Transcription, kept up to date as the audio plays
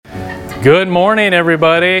Good morning,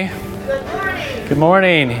 everybody. Good morning. Good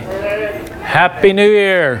morning. Happy New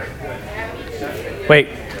Year. Wait,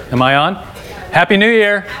 am I on? Happy New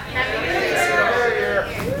Year.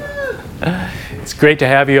 It's great to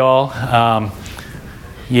have you all. A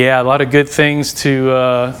lot of good things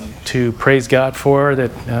to praise God for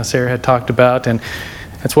that Sarah had talked about, and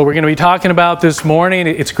that's what we're going to be talking about this morning.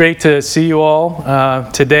 It's great to see you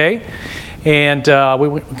all today. And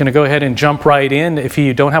we're going to go ahead and jump right in. If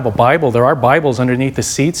you don't have a Bible, there are Bibles underneath the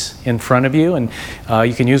seats in front of you, and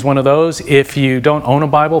you can use one of those. If you don't own a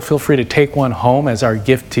Bible, feel free to take one home as our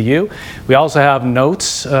gift to you. We also have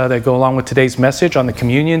notes that go along with today's message on the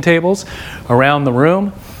communion tables around the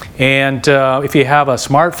room. And if you have a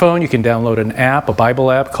smartphone, you can download an app, a Bible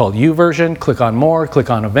app called YouVersion. Click on More, click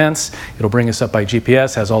on Events. It'll bring us up by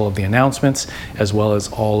GPS, has all of the announcements, as well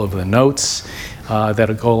as all of the notes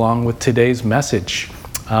that'll go along with today's message.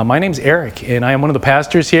 My name's Eric, and I am one of the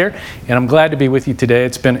pastors here, and I'm glad to be with you today.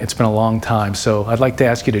 It's been a long time, so I'd like to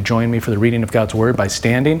ask you to join me for the reading of God's Word by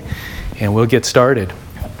standing, and we'll get started.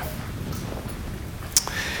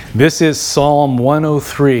 This is Psalm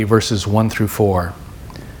 103, verses 1 through 4.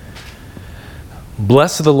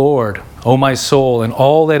 Bless the Lord, O my soul, and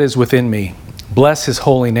all that is within me. Bless his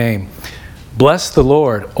holy name. Bless the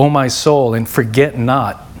Lord, O my soul, and forget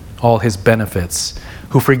not all his benefits,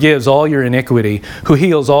 who forgives all your iniquity, who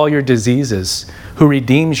heals all your diseases, who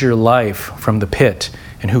redeems your life from the pit,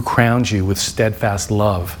 and who crowns you with steadfast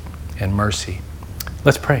love and mercy.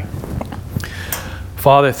 Let's pray.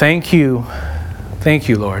 Father, thank you,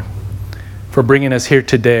 Lord, for bringing us here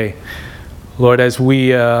today. Lord, as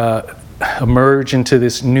we emerge into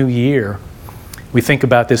this new year, we think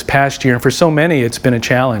about this past year, and for so many, it's been a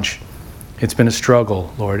challenge. It's been a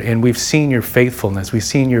struggle, Lord, and we've seen your faithfulness. We've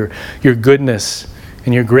seen your goodness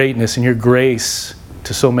and your greatness and your grace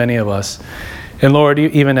to so many of us. And Lord,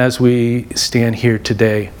 even as we stand here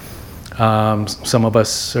today, some of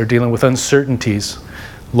us are dealing with uncertainties,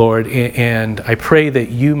 Lord, and I pray that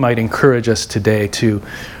you might encourage us today to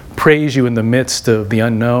praise you in the midst of the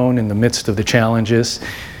unknown, in the midst of the challenges,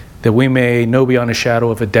 that we may know beyond a shadow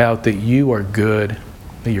of a doubt that you are good,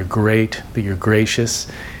 that you're great, that you're gracious,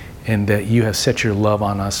 and that you have set your love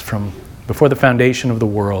on us from before the foundation of the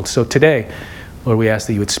world. So today, Lord, we ask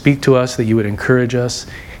that you would speak to us, that you would encourage us,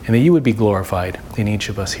 and that you would be glorified in each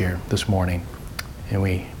of us here this morning. And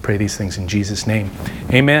we pray these things in Jesus' name.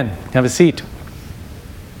 Amen. Have a seat.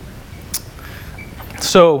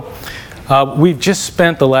 So, we've just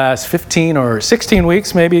spent the last 15 or 16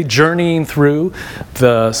 weeks maybe journeying through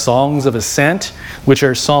the Songs of Ascent, which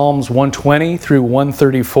are Psalms 120 through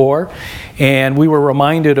 134. And we were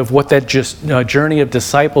reminded of what that journey of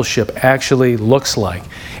discipleship actually looks like.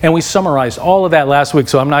 And we summarized all of that last week,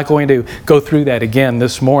 so I'm not going to go through that again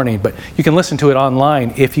this morning, but you can listen to it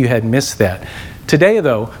online if you had missed that. Today,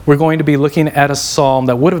 though, we're going to be looking at a psalm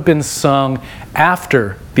that would have been sung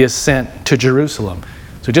after the ascent to Jerusalem.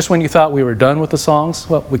 So just when you thought we were done with the songs,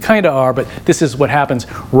 well, we kind of are, but this is what happens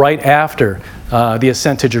right after the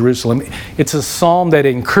ascent to Jerusalem. It's a psalm that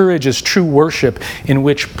encourages true worship in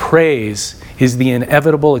which praise is the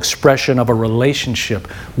inevitable expression of a relationship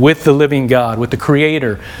with the living God, with the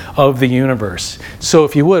creator of the universe. So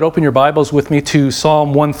if you would, open your Bibles with me to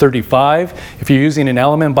Psalm 135. If you're using an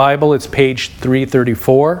Element Bible, it's page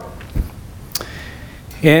 334.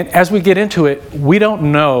 And as we get into it, we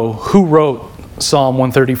don't know who wrote Psalm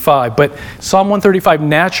 135, but Psalm 135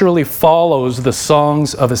 naturally follows the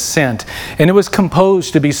Songs of Ascent, and it was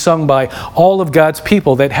composed to be sung by all of God's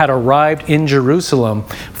people that had arrived in Jerusalem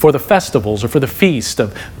for the festivals or for the feast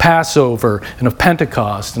of Passover and of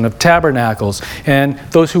Pentecost and of Tabernacles, and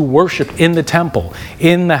those who worshiped in the temple,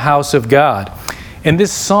 in the house of God. And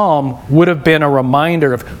this psalm would have been a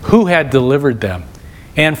reminder of who had delivered them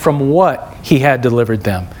and from what he had delivered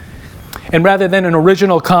them. And rather than an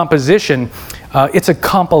original composition, it's a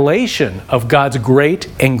compilation of God's great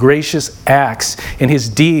and gracious acts and his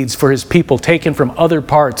deeds for his people taken from other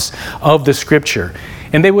parts of the Scripture.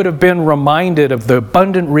 And they would have been reminded of the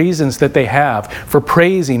abundant reasons that they have for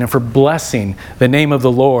praising and for blessing the name of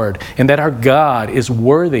the Lord, and that our God is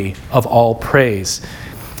worthy of all praise.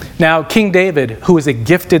 Now, King David, who is a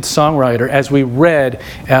gifted songwriter, as we read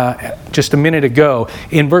just a minute ago,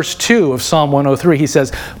 in verse 2 of Psalm 103, he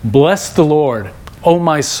says, "Bless the Lord, O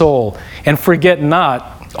my soul, and forget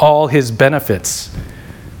not all his benefits."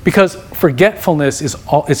 Because forgetfulness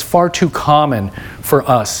is far too common for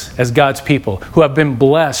us as God's people who have been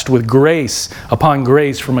blessed with grace upon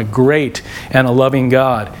grace from a great and a loving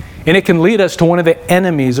God. And it can lead us to one of the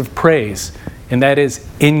enemies of praise, and that is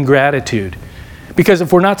ingratitude. Because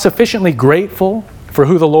if we're not sufficiently grateful for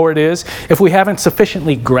who the Lord is, if we haven't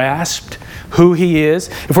sufficiently grasped who He is,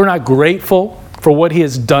 if we're not grateful for what He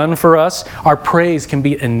has done for us, our praise can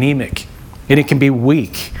be anemic and it can be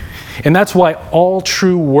weak. And that's why all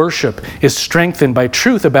true worship is strengthened by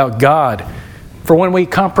truth about God. For when we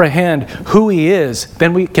comprehend who He is,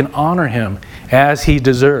 then we can honor Him as He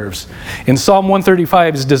deserves. And Psalm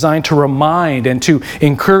 135 is designed to remind and to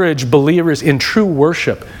encourage believers in true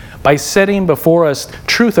worship by setting before us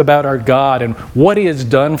truth about our God and what He has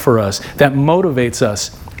done for us that motivates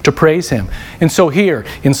us to praise Him. And so here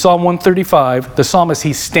in Psalm 135, the psalmist,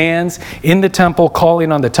 he stands in the temple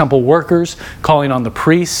calling on the temple workers, calling on the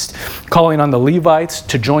priests, calling on the Levites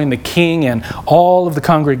to join the king and all of the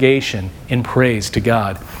congregation in praise to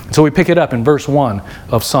God. And so we pick it up in verse 1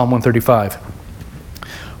 of Psalm 135.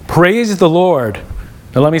 Praise the Lord.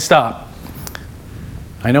 Now let me stop.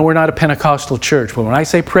 I know we're not a Pentecostal church, but when I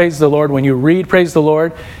say praise the Lord, when you read praise the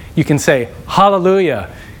Lord, you can say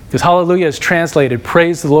hallelujah. Because hallelujah is translated,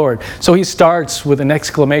 praise the Lord. So he starts with an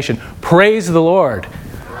exclamation, praise the Lord.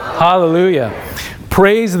 Hallelujah.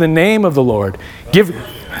 Praise the name of the Lord.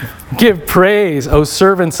 Give praise, O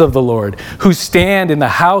servants of the Lord, who stand in the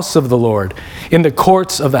house of the Lord, in the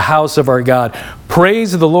courts of the house of our God.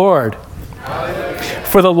 Praise the Lord.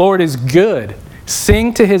 For the Lord is good.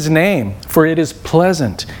 Sing to His name, for it is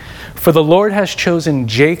pleasant. For the Lord has chosen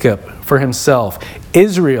Jacob for Himself,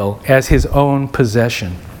 Israel as His own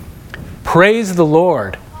possession. Praise the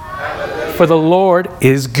Lord, for the Lord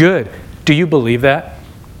is good. Do you believe that?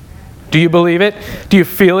 Do you believe it? Do you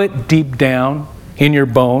feel it deep down in your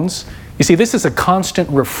bones? You see, this is a constant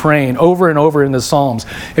refrain over and over in the Psalms.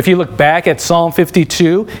 If you look back at Psalm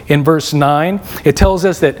 52 in verse 9, it tells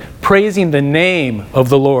us that praising the name of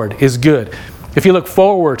the Lord is good. If you look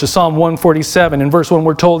forward to Psalm 147 in verse 1,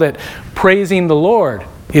 we're told that praising the Lord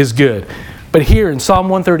is good. But here in Psalm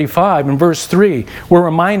 135 in verse 3, we're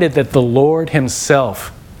reminded that the Lord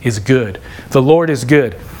Himself is good. The Lord is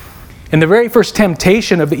good. And the very first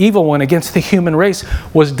temptation of the evil one against the human race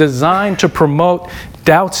was designed to promote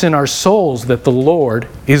doubts in our souls that the Lord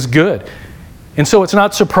is good. And so it's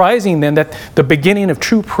not surprising then that the beginning of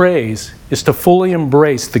true praise is to fully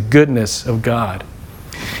embrace the goodness of God.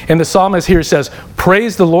 And the psalmist here says,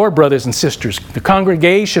 praise the Lord, brothers and sisters, the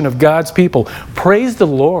congregation of God's people. Praise the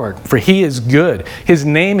Lord, for He is good. His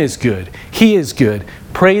name is good. He is good.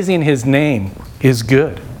 Praising His name is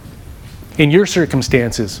good. In your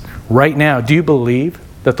circumstances right now, do you believe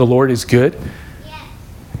that the Lord is good?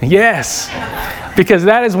 Yes. Because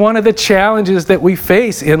that is one of the challenges that we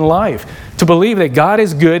face in life, to believe that God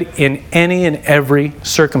is good in any and every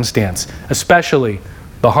circumstance, especially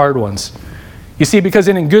the hard ones. You see, because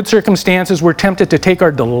in good circumstances, we're tempted to take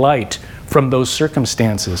our delight from those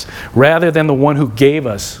circumstances rather than the one who gave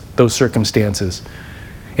us those circumstances.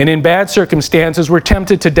 And in bad circumstances, we're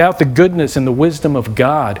tempted to doubt the goodness and the wisdom of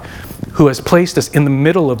God who has placed us in the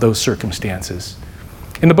middle of those circumstances.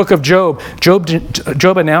 In the book of Job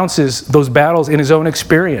announces those battles in his own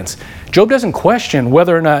experience. Job doesn't question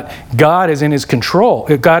whether or not God is in control.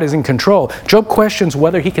 Job questions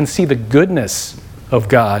whether he can see the goodness of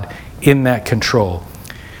God in that control.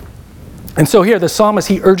 And so here the psalmist,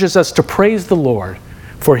 he urges us to praise the Lord,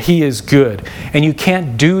 for He is good. And you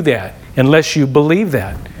can't do that unless you believe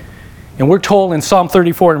that. And we're told in Psalm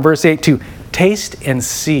 34 and verse 8 to taste and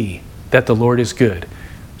see that the Lord is good.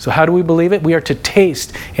 So how do we believe it? We are to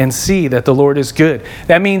taste and see that the Lord is good.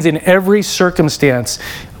 That means in every circumstance,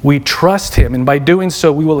 we trust Him. And by doing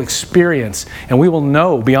so, we will experience and we will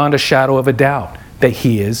know beyond a shadow of a doubt that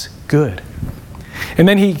He is good. And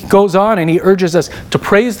then he goes on and he urges us to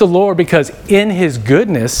praise the Lord because in His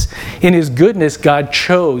goodness, God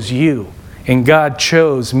chose you and God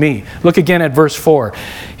chose me. Look again at verse 4.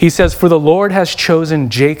 He says, for the Lord has chosen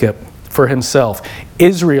Jacob for Himself,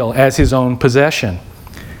 Israel as His own possession.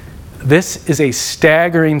 This is a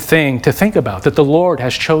staggering thing to think about, that the Lord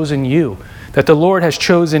has chosen you, that the Lord has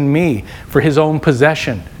chosen me for His own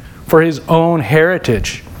possession, for His own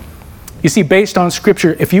heritage. You see, based on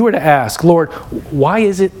Scripture, if you were to ask, Lord, why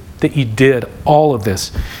is it that you did all of this?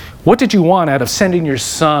 What did you want out of sending your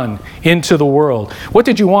Son into the world? What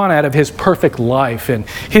did you want out of His perfect life and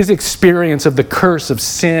His experience of the curse of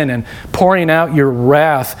sin and pouring out your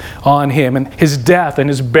wrath on Him and His death and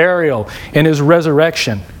His burial and His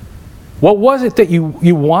resurrection? What was it that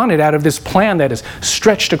you wanted out of this plan that is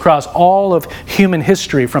stretched across all of human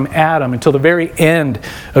history from Adam until the very end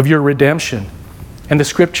of your redemption? And the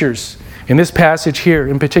Scriptures, in this passage here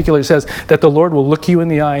in particular, says that the Lord will look you in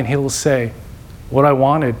the eye and He will say, what I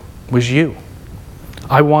wanted was you.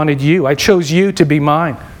 I wanted you. I chose you to be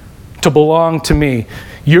mine, to belong to me.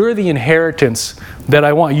 You're the inheritance that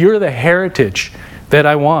I want. You're the heritage that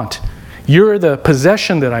I want. You're the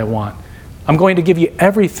possession that I want. I'm going to give you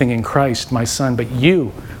everything in Christ, my son, but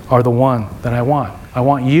you are the one that I want. I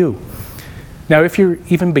want you. Now, if you're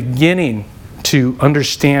even beginning to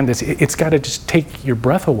understand this, it's got to just take your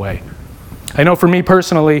breath away. I know for me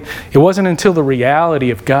personally, it wasn't until the reality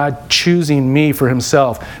of God choosing me for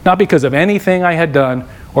himself, not because of anything I had done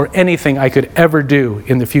or anything I could ever do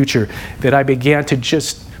in the future, that I began to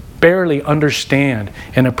just barely understand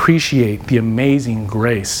and appreciate the amazing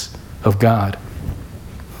grace of God.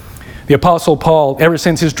 The Apostle Paul, ever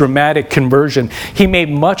since his dramatic conversion, he made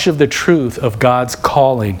much of the truth of God's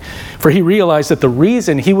calling. For he realized that the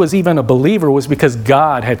reason he was even a believer was because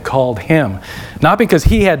God had called him, not because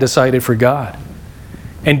he had decided for God.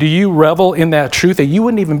 And do you revel in that truth, that you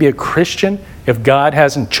wouldn't even be a Christian if God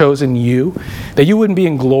hasn't chosen you? That you wouldn't be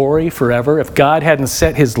in glory forever if God hadn't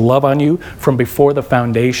set his love on you from before the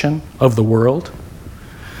foundation of the world?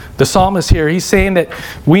 The psalmist here, he's saying that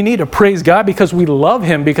we need to praise God because we love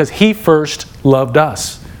him because he first loved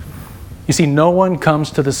us. You see, no one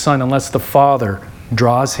comes to the Son unless the Father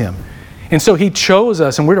draws him. And so he chose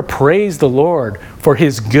us, and we're to praise the Lord for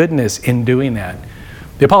his goodness in doing that.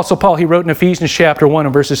 The Apostle Paul, he wrote in Ephesians chapter 1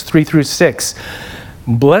 and verses 3 through 6,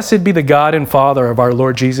 "Blessed be the God and Father of our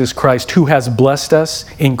Lord Jesus Christ, who has blessed us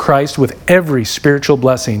in Christ with every spiritual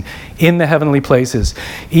blessing in the heavenly places,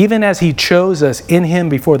 even as he chose us in him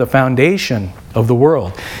before the foundation of the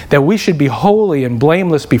world, that we should be holy and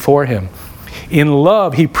blameless before him. In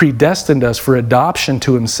love, he predestined us for adoption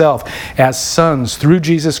to himself as sons through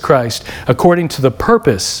Jesus Christ, according to the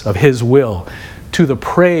purpose of his will, to the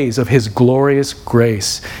praise of his glorious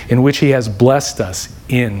grace, in which he has blessed us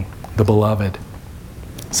in the Beloved."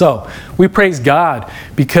 So, we praise God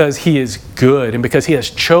because he is good and because he has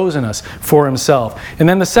chosen us for himself. And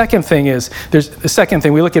then the second thing is,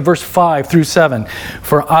 we look at verse 5 through 7.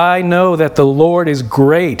 "For I know that the Lord is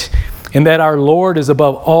great, and that our Lord is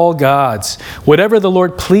above all gods. Whatever the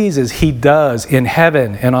Lord pleases, he does in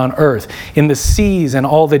heaven and on earth, in the seas and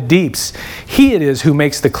all the deeps. He it is who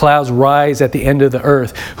makes the clouds rise at the end of the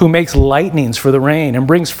earth, who makes lightnings for the rain, and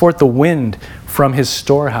brings forth the wind from his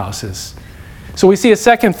storehouses." So we see a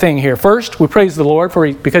second thing here. First, we praise the Lord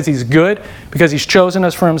because he's good, because he's chosen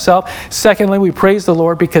us for himself. Secondly, we praise the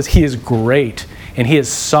Lord because he is great and he is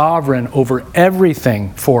sovereign over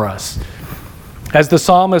everything for us. As the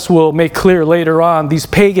psalmist will make clear later on, these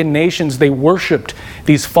pagan nations, they worshipped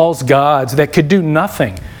these false gods that could do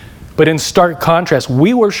nothing. But in stark contrast,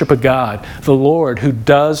 we worship a God, the Lord, who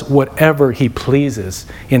does whatever he pleases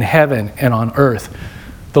in heaven and on earth.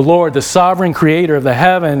 The Lord, the sovereign creator of the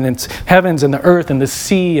heavens and the earth and the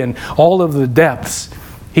sea and all of the depths.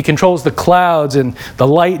 He controls the clouds and the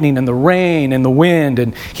lightning and the rain and the wind,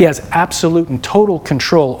 and he has absolute and total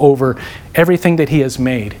control over everything that he has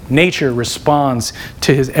made. Nature responds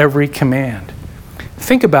to his every command.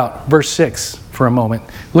 Think about verse 6 for a moment.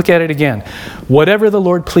 Look at it again. "Whatever the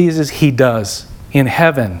Lord pleases, he does in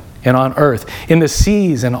heaven and on earth, in the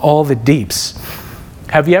seas and all the deeps."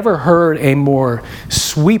 Have you ever heard a more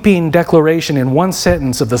sweeping declaration in one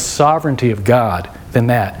sentence of the sovereignty of God than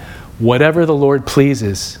that? Whatever the Lord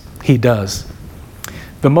pleases, he does.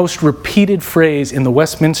 The most repeated phrase in the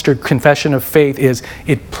Westminster Confession of Faith is,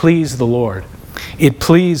 "It pleased the Lord." It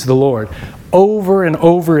pleased the Lord. Over and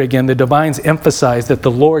over again, the divines emphasize that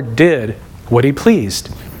the Lord did what he pleased.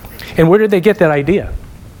 And where did they get that idea?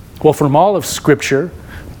 Well, from all of Scripture,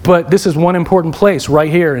 but this is one important place right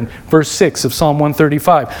here in verse 6 of Psalm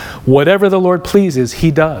 135. Whatever the Lord pleases, he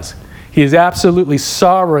does. He is absolutely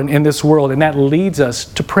sovereign in this world, and that leads us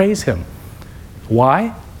to praise him.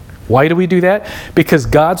 Why? Why do we do that? Because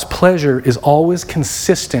God's pleasure is always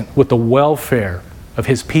consistent with the welfare of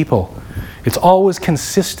his people. It's always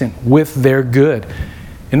consistent with their good.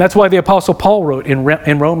 And that's why the Apostle Paul wrote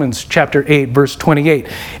in Romans chapter 8, verse 28,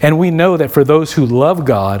 "And we know that for those who love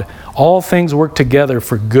God, all things work together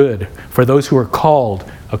for good, for those who are called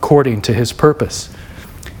according to his purpose."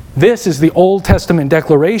 This is the Old Testament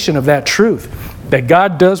declaration of that truth, that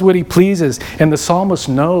God does what he pleases, and the psalmist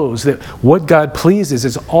knows that what God pleases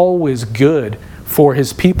is always good for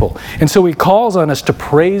his people. And so he calls on us to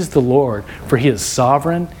praise the Lord, for he is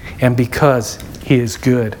sovereign and because he is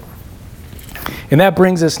good. And that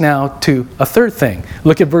brings us now to a third thing.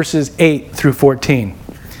 Look at verses 8 through 14.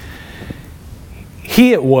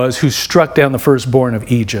 "He it was who struck down the firstborn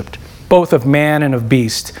of Egypt, both of man and of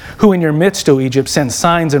beast, who in your midst, O Egypt, sent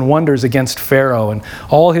signs and wonders against Pharaoh and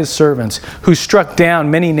all his servants, who struck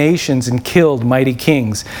down many nations and killed mighty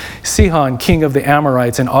kings, Sihon, king of the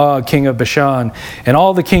Amorites, and Og, king of Bashan, and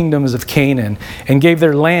all the kingdoms of Canaan, and gave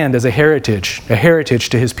their land as a heritage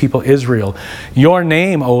to his people Israel. Your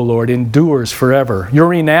name, O Lord, endures forever. Your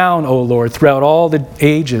renown, O Lord, throughout all the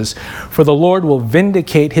ages. For the Lord will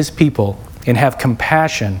vindicate his people and have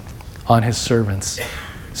compassion on his servants.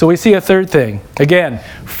 So we see a third thing. Again,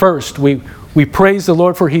 first, we praise the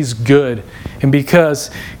Lord for he's good and because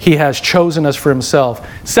he has chosen us for himself.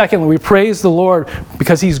 Secondly, we praise the Lord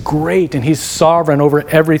because he's great and he's sovereign over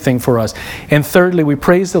everything for us. And thirdly, we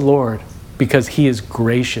praise the Lord because he is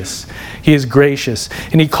gracious. He is gracious.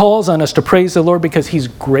 And he calls on us to praise the Lord because he's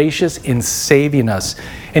gracious in saving us.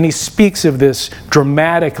 And he speaks of this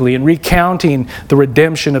dramatically in recounting the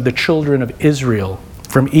redemption of the children of Israel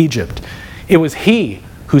from Egypt. It was he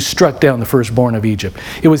who struck down the firstborn of Egypt.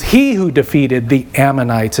 It was he who defeated the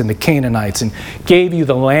Ammonites and the Canaanites and gave you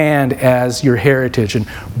the land as your heritage and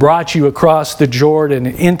brought you across the Jordan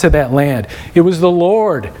and into that land. It was the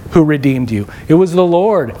Lord who redeemed you. It was the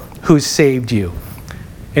Lord who saved you.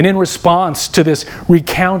 And in response to this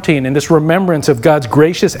recounting and this remembrance of God's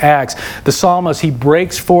gracious acts, the psalmist, he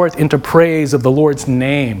breaks forth into praise of the Lord's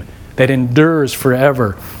name that endures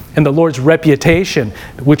forever, and the Lord's reputation,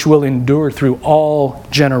 which will endure through all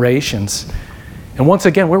generations. And once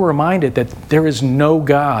again, we're reminded that there is no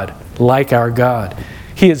God like our God.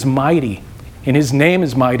 He is mighty, and his name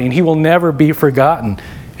is mighty, and he will never be forgotten.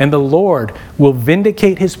 And the Lord will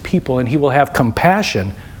vindicate his people, and he will have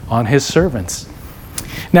compassion on his servants.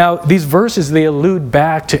 Now, these verses, they allude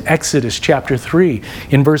back to Exodus chapter 3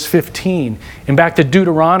 in verse 15, and back to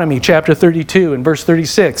Deuteronomy chapter 32 in verse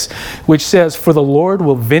 36, which says, "For the Lord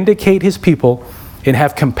will vindicate his people and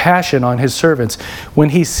have compassion on his servants when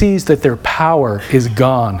he sees that their power is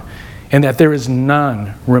gone and that there is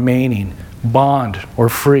none remaining, bond or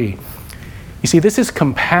free." You see, this is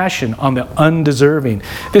compassion on the undeserving.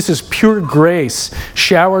 This is pure grace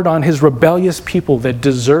showered on his rebellious people that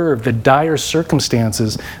deserve the dire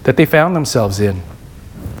circumstances that they found themselves in.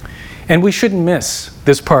 And we shouldn't miss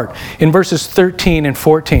this part. In verses 13 and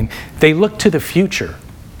 14, they look to the future,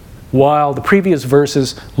 while the previous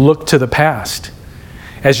verses look to the past.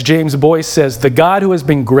 As James Boyce says, the God who has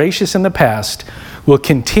been gracious in the past will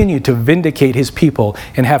continue to vindicate his people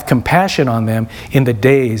and have compassion on them in the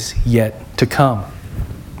days yet to come.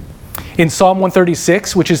 In Psalm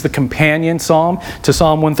 136, which is the companion psalm to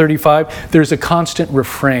Psalm 135, there's a constant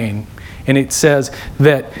refrain, and it says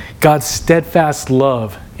that God's steadfast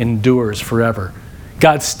love endures forever.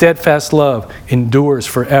 God's steadfast love endures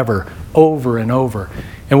forever, over and over.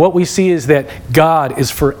 And what we see is that God is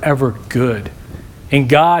forever good, and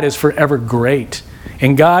God is forever great,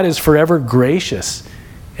 and God is forever gracious,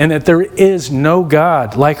 and that there is no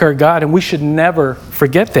God like our God, and we should never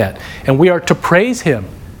forget that. And we are to praise him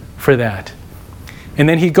for that. And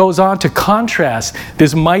then he goes on to contrast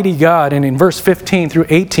this mighty God, and in verse 15 through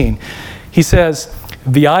 18, he says,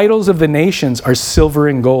 "The idols of the nations are silver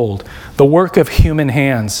and gold, the work of human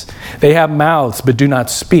hands. They have mouths but do not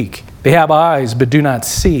speak. They have eyes but do not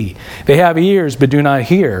see. They have ears but do not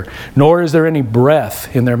hear, nor is there any breath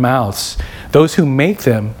in their mouths. Those who make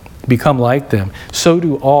them become like them. So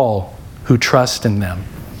do all who trust in them."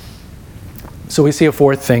 So we see a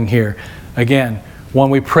fourth thing here. Again, one,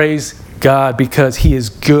 we praise God because he is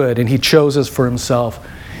good and he chose us for himself.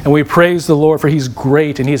 And we praise the Lord for he's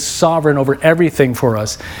great and he is sovereign over everything for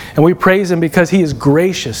us. And we praise him because he is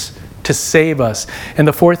gracious to save us. And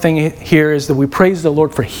the fourth thing here is that we praise the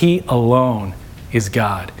Lord for he alone is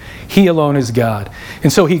God. He alone is God.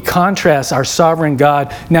 And so he contrasts our sovereign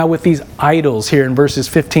God now with these idols here in verses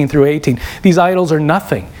 15 through 18. These idols are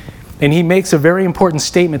nothing. And he makes a very important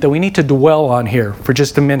statement that we need to dwell on here for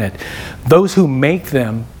just a minute. Those who make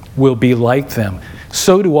them will be like them.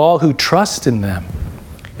 So do all who trust in them.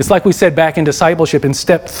 It's like we said back in discipleship in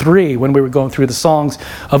step 3 when we were going through the songs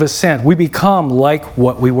of ascent. We become like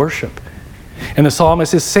what we worship. And the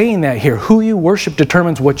psalmist is saying that here. Who you worship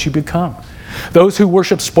determines what you become. Those who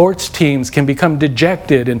worship sports teams can become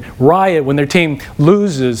dejected and riot when their team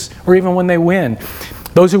loses or even when they win.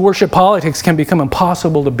 Those who worship politics can become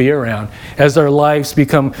impossible to be around as their lives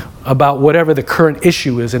become about whatever the current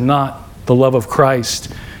issue is and not the love of Christ.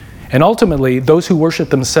 And ultimately, those who worship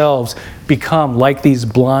themselves become like these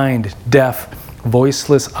blind, deaf,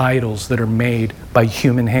 voiceless idols that are made by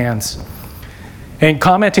human hands. And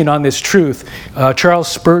commenting on this truth, Charles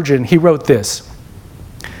Spurgeon, he wrote this: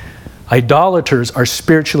 "Idolaters are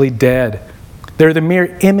spiritually dead. They're the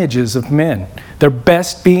mere images of men. Their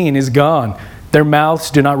best being is gone. Their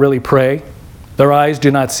mouths do not really pray. Their eyes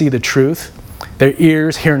do not see the truth. Their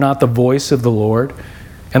ears hear not the voice of the Lord.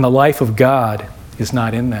 And the life of God is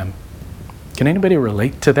not in them. Can anybody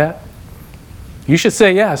relate to that? You should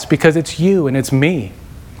say yes, because it's you and it's me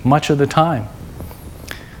much of the time.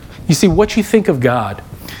 You see, what you think of God,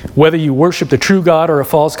 whether you worship the true God or a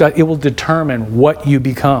false God, it will determine what you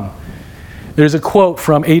become. There's a quote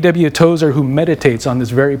from A.W. Tozer, who meditates on this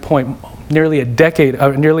very point nearly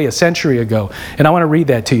a century ago. And I want to read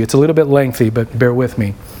that to you. It's a little bit lengthy, but bear with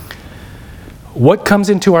me. What comes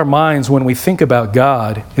into our minds when we think about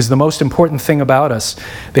God is the most important thing about us.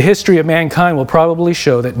 The history of mankind will probably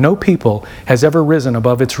show that no people has ever risen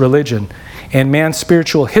above its religion, and man's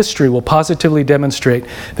spiritual history will positively demonstrate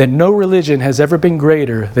that no religion has ever been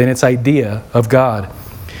greater than its idea of God.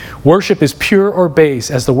 Worship is pure or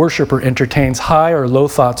base as the worshiper entertains high or low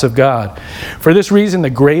thoughts of God. For this reason,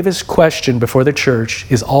 the gravest question before the church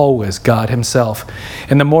is always God himself.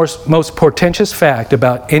 And the most portentous fact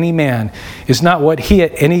about any man is not what he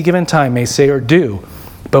at any given time may say or do,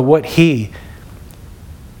 but what he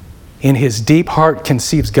in his deep heart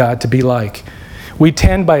conceives God to be like. We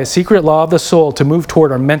tend by a secret law of the soul to move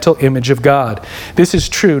toward our mental image of God. This is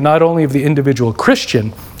true not only of the individual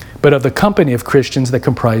Christian, but of the company of Christians that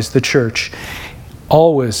comprise the church.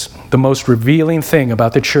 Always the most revealing thing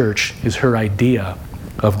about the church is her idea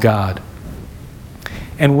of God.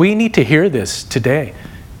 And we need to hear this today,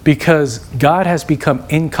 because God has become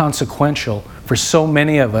inconsequential for so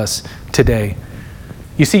many of us today.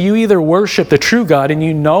 You see, you either worship the true God and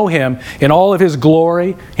you know him in all of his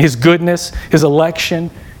glory, his goodness, his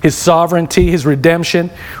election, his sovereignty, his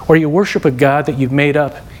redemption, or you worship a God that you've made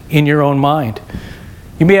up in your own mind.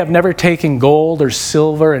 You may have never taken gold or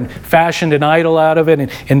silver and fashioned an idol out of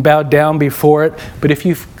it and bowed down before it, but if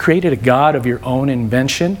you've created a God of your own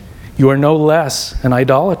invention, you are no less an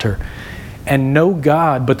idolater. And no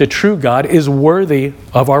God but the true God is worthy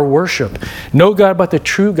of our worship. No God but the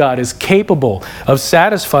true God is capable of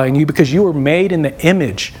satisfying you, because you were made in the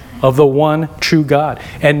image of the one true God,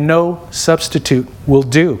 and no substitute will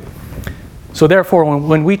do. So therefore,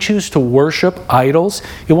 when we choose to worship idols,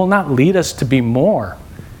 it will not lead us to be more.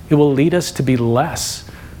 It will lead us to be less,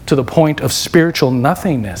 to the point of spiritual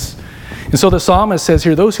nothingness. And so the psalmist says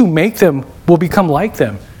here, those who make them will become like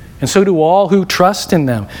them, and so do all who trust in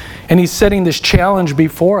them. And he's setting this challenge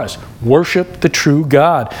before us. Worship the true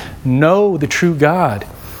God. Know the true God.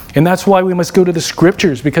 And that's why we must go to the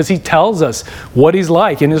Scriptures, because he tells us what he's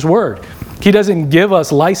like in his Word. He doesn't give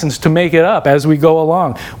us license to make it up as we go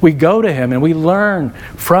along. We go to him and we learn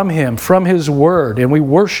from him, from his Word, and we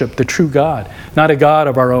worship the true God, not a God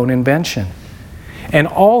of our own invention. And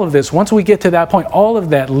all of this, once we get to that point, all of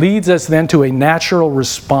that leads us then to a natural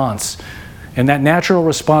response. And that natural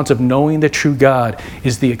response of knowing the true God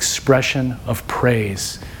is the expression of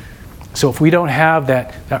praise. So if we don't have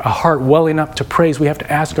a heart welling up to praise, we have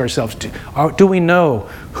to ask ourselves, do we know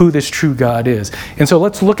who this true God is? And so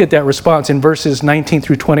let's look at that response in verses 19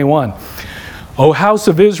 through 21. O house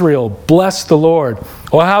of Israel, bless the Lord.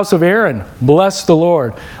 O house of Aaron, bless the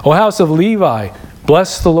Lord. O house of Levi,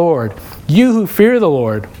 bless the Lord. You who fear the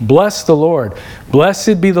Lord, bless the Lord.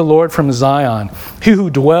 Blessed be the Lord from Zion, he who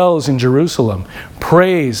dwells in Jerusalem.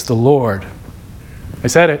 Praise the Lord. I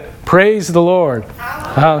said it. Praise the Lord.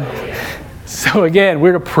 So again,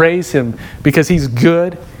 we're to praise him because he's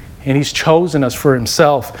good and he's chosen us for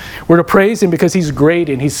himself. We're to praise him because he's great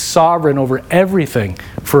and he's sovereign over everything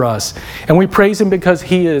for us. And we praise him because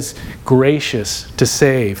he is gracious to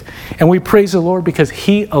save. And we praise the Lord because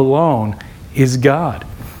he alone is God.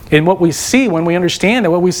 And what we see when we understand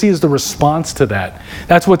that, what we see is the response to that.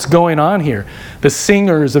 That's what's going on here. The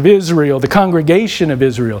singers of Israel, the congregation of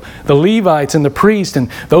Israel, the Levites and the priests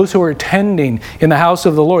and those who are attending in the house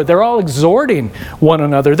of the Lord, they're all exhorting one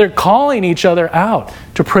another. They're calling each other out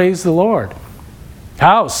to praise the Lord.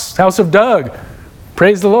 House of Doug,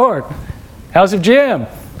 praise the Lord. House of Jim,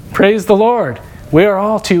 praise the Lord. We are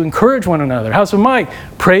all to encourage one another. House of Mike,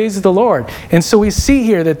 praise the Lord. And so we see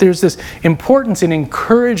here that there's this importance in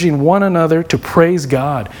encouraging one another to praise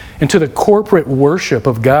God and to the corporate worship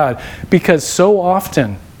of God, because so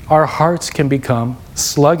often our hearts can become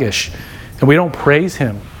sluggish and we don't praise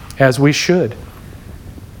him as we should.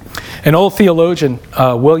 An old theologian,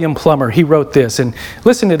 William Plummer, he wrote this, and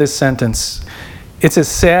listen to this sentence. It's a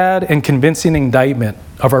sad and convincing indictment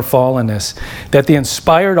of our fallenness that the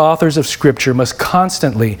inspired authors of Scripture must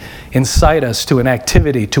constantly incite us to an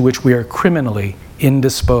activity to which we are criminally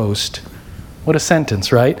indisposed. What a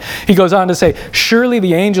sentence, right? He goes on to say, surely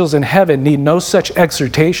the angels in heaven need no such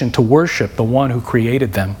exhortation to worship the one who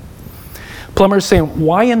created them. Plummer's saying,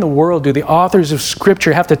 why in the world do the authors of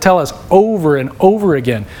Scripture have to tell us over and over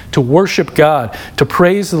again to worship God, to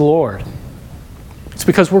praise the Lord? It's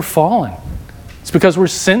because we're fallen. It's because we're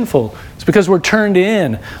sinful. It's because we're turned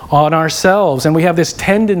in on ourselves, and we have this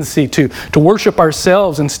tendency to worship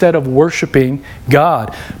ourselves instead of worshiping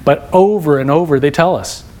God. But over and over they tell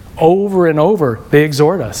us. Over and over they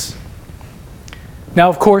exhort us. Now,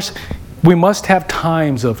 of course, we must have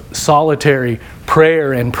times of solitary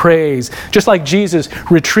prayer and praise, just like Jesus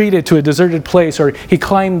retreated to a deserted place or he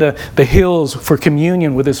climbed the hills for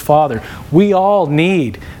communion with his Father. We all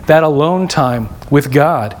need that alone time with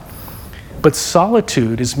God. But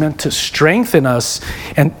solitude is meant to strengthen us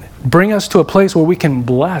and bring us to a place where we can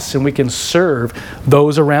bless and we can serve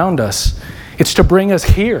those around us. It's to bring us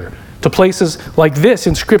here, to places like this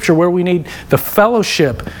in Scripture where we need the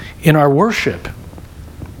fellowship in our worship.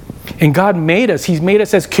 And God made us. He's made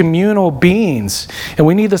us as communal beings. And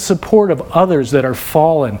we need the support of others that are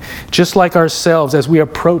fallen, just like ourselves, as we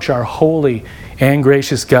approach our holy and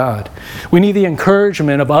gracious God. We need the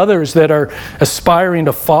encouragement of others that are aspiring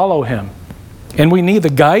to follow Him. And we need the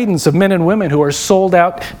guidance of men and women who are sold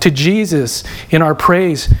out to Jesus in our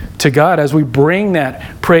praise to God as we bring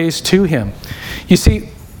that praise to Him. You see,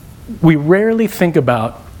 we rarely think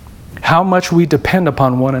about how much we depend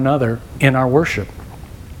upon one another in our worship.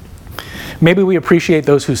 Maybe we appreciate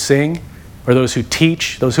those who sing, or those who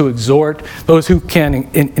teach, those who exhort, those who can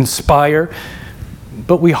inspire,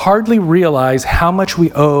 but we hardly realize how much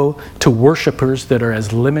we owe to worshipers that are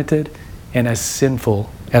as limited and as sinful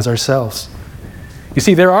as ourselves. You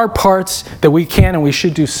see, there are parts that we can and we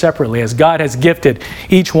should do separately, as God has gifted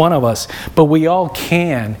each one of us, but we all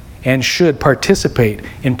can and should participate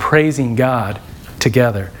in praising God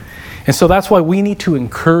together. And so that's why we need to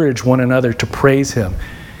encourage one another to praise Him.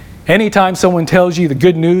 Anytime someone tells you the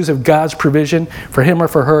good news of God's provision for him or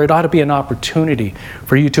for her, it ought to be an opportunity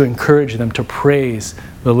for you to encourage them to praise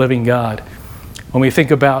the living God. When we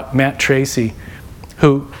think about Matt Tracy,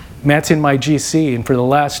 Matt's in my GC, and for the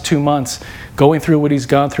last 2 months, going through what he's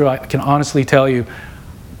gone through, I can honestly tell you,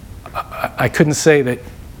 I couldn't say that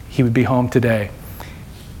he would be home today.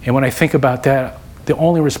 And when I think about that, the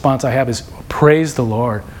only response I have is, praise the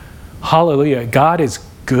Lord. Hallelujah. God is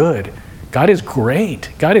good. God is great.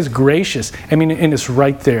 God is gracious. I mean, and it's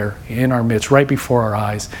right there in our midst, right before our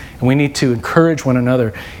eyes. And we need to encourage one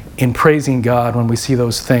another in praising God when we see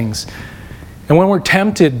those things. And when we're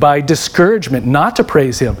tempted by discouragement not to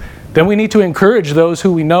praise Him, then we need to encourage those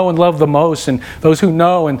who we know and love the most and those who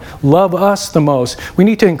know and love us the most. We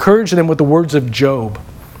need to encourage them with the words of Job.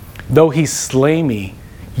 Though he slay me,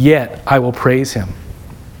 yet I will praise Him.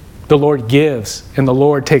 The Lord gives and the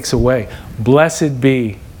Lord takes away. Blessed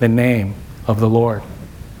be the name of the Lord.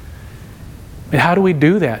 And how do we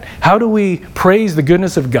do that? How do we praise the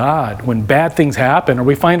goodness of God when bad things happen or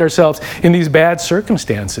we find ourselves in these bad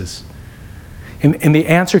circumstances? And the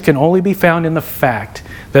answer can only be found in the fact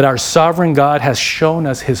that our sovereign God has shown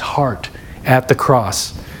us His heart at the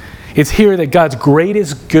cross. It's here that God's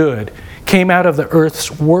greatest good came out of the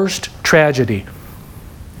earth's worst tragedy.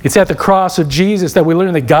 It's at the cross of Jesus that we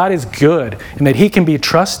learn that God is good and that He can be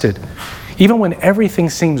trusted, even when everything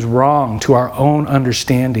seems wrong to our own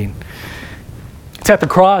understanding. It's at the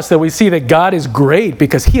cross that we see that God is great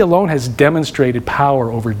because He alone has demonstrated power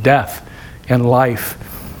over death and life.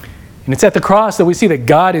 And it's at the cross that we see that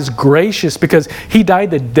God is gracious because He died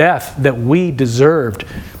the death that we deserved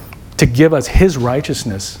to give us His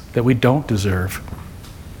righteousness that we don't deserve.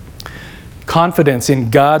 Confidence in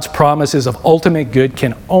God's promises of ultimate good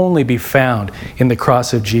can only be found in the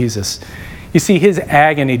cross of Jesus. You see, His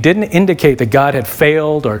agony didn't indicate that God had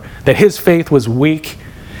failed or that His faith was weak.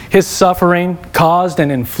 His suffering, caused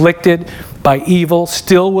and inflicted by evil,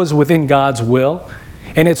 still was within God's will.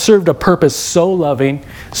 And it served a purpose so loving,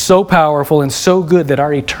 so powerful, and so good that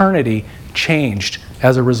our eternity changed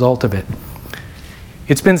as a result of it.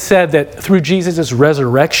 It's been said that through Jesus'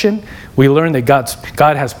 resurrection, we learn that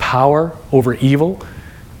God has power over evil,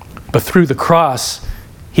 but through the cross,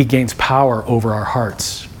 He gains power over our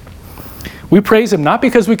hearts. We praise Him not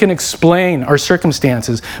because we can explain our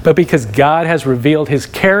circumstances, but because God has revealed His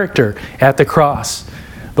character at the cross.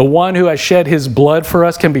 The one who has shed His blood for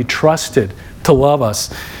us can be trusted to love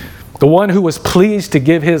us. The one who was pleased to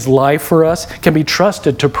give His life for us can be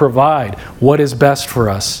trusted to provide what is best for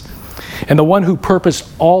us. And the one who purposed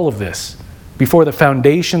all of this before the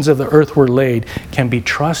foundations of the earth were laid can be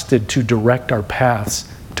trusted to direct our paths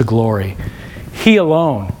to glory. He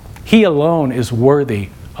alone is worthy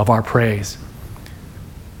of our praise.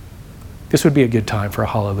 This would be a good time for a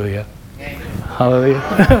hallelujah.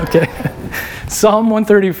 Hallelujah. Okay. Psalm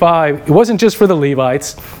 135, it wasn't just for the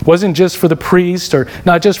Levites, it wasn't just for the priests, or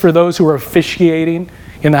not just for those who were officiating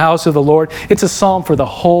in the house of the Lord. It's a psalm for the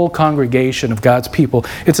whole congregation of God's people.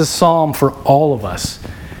 It's a psalm for all of us.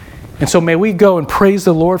 And so may we go and praise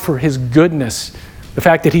the Lord for His goodness, the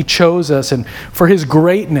fact that He chose us, and for His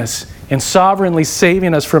greatness in sovereignly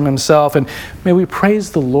saving us from Himself. And may we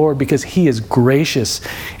praise the Lord because He is gracious,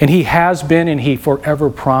 and He has been, and He forever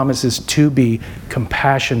promises to be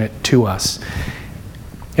compassionate to us.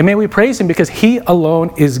 And may we praise Him because He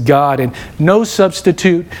alone is God, and no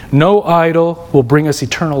substitute, no idol will bring us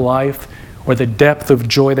eternal life or the depth of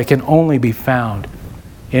joy that can only be found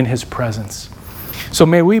in His presence. So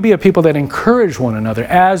may we be a people that encourage one another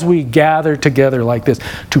as we gather together like this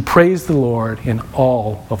to praise the Lord in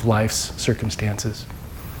all of life's circumstances.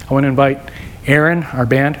 I want to invite Aaron, our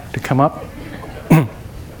band, to come up.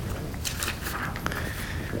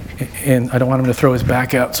 And I don't want him to throw his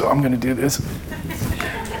back out, so I'm going to do this.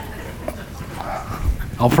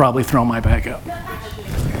 I'll probably throw my back out.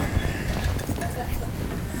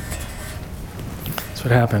 That's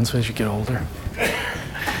what happens as you get older.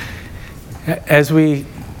 As we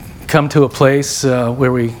come to a place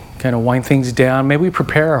where we kind of wind things down, may we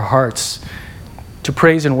prepare our hearts to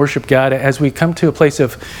praise and worship God as we come to a place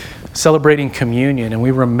of celebrating communion and we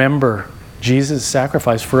remember Jesus'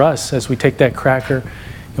 sacrifice for us. As we take that cracker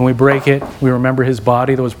and we break it, we remember His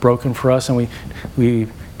body that was broken for us, and we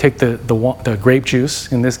take the grape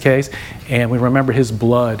juice in this case, and we remember His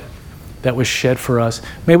blood that was shed for us.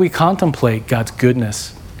 May we contemplate God's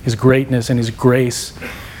goodness, His greatness, and His grace,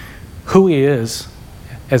 who He is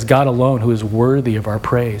as God alone, who is worthy of our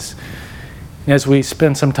praise. And as we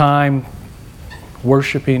spend some time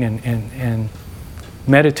worshiping and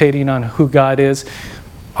meditating on who God is,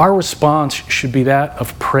 our response should be that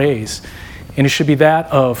of praise. And it should be that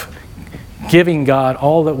of giving God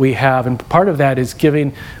all that we have. And part of that is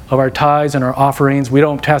giving of our tithes and our offerings. We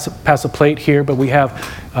don't pass a plate here, but we have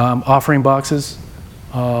offering boxes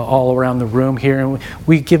all around the room here, and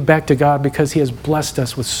we give back to God because He has blessed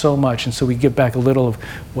us with so much, and so we give back a little of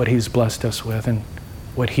what He's blessed us with and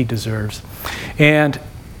what He deserves. And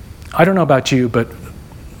I don't know about you, but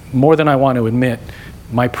more than I want to admit,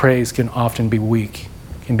 my praise can often be weak,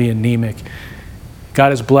 can be anemic. God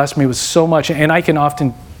has blessed me with so much, and I can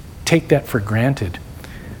often take that for granted.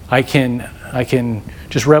 I can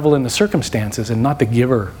just revel in the circumstances and not the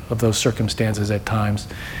giver of those circumstances at times.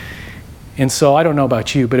 And so I don't know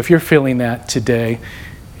about you, but if you're feeling that today,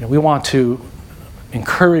 we want to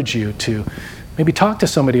encourage you to maybe talk to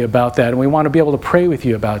somebody about that, and we want to be able to pray with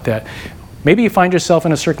you about that. Maybe you find yourself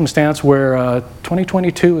in a circumstance where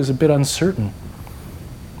 2022 is a bit uncertain.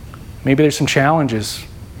 Maybe there's some challenges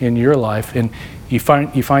in your life, and you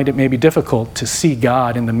find it maybe difficult to see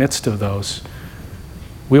God in the midst of those.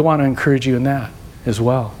 We want to encourage you in that as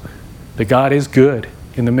well. That God is good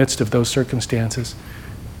in the midst of those circumstances.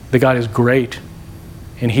 That God is great,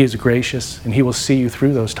 and He is gracious, and He will see you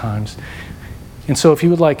through those times. And so if you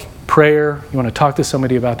would like prayer, you want to talk to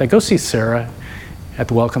somebody about that, go see Sarah at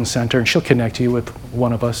the Welcome Center, and she'll connect you with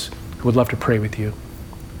one of us who would love to pray with you.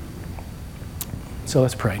 So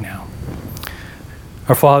let's pray now.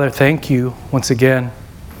 Our Father, thank you once again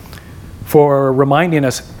for reminding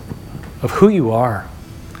us of who you are.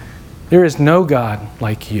 There is no God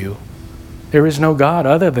like you. There is no God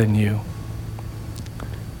other than you.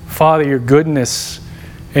 Father, your goodness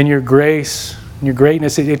and your grace and your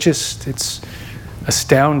greatness, it's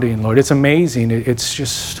astounding, Lord. It's amazing. It's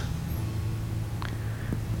just,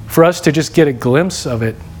 for us to just get a glimpse of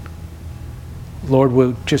it, Lord,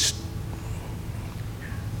 will just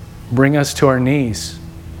bring us to our knees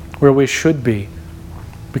where we should be,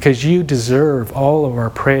 because you deserve all of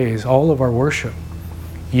our praise, all of our worship.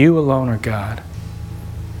 You alone are God.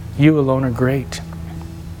 You alone are great.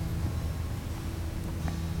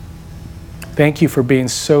 Thank you for being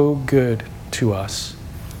so good to us.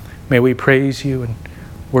 May we praise you and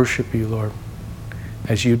worship you, Lord,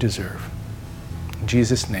 as you deserve. In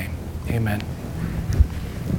Jesus' name, amen.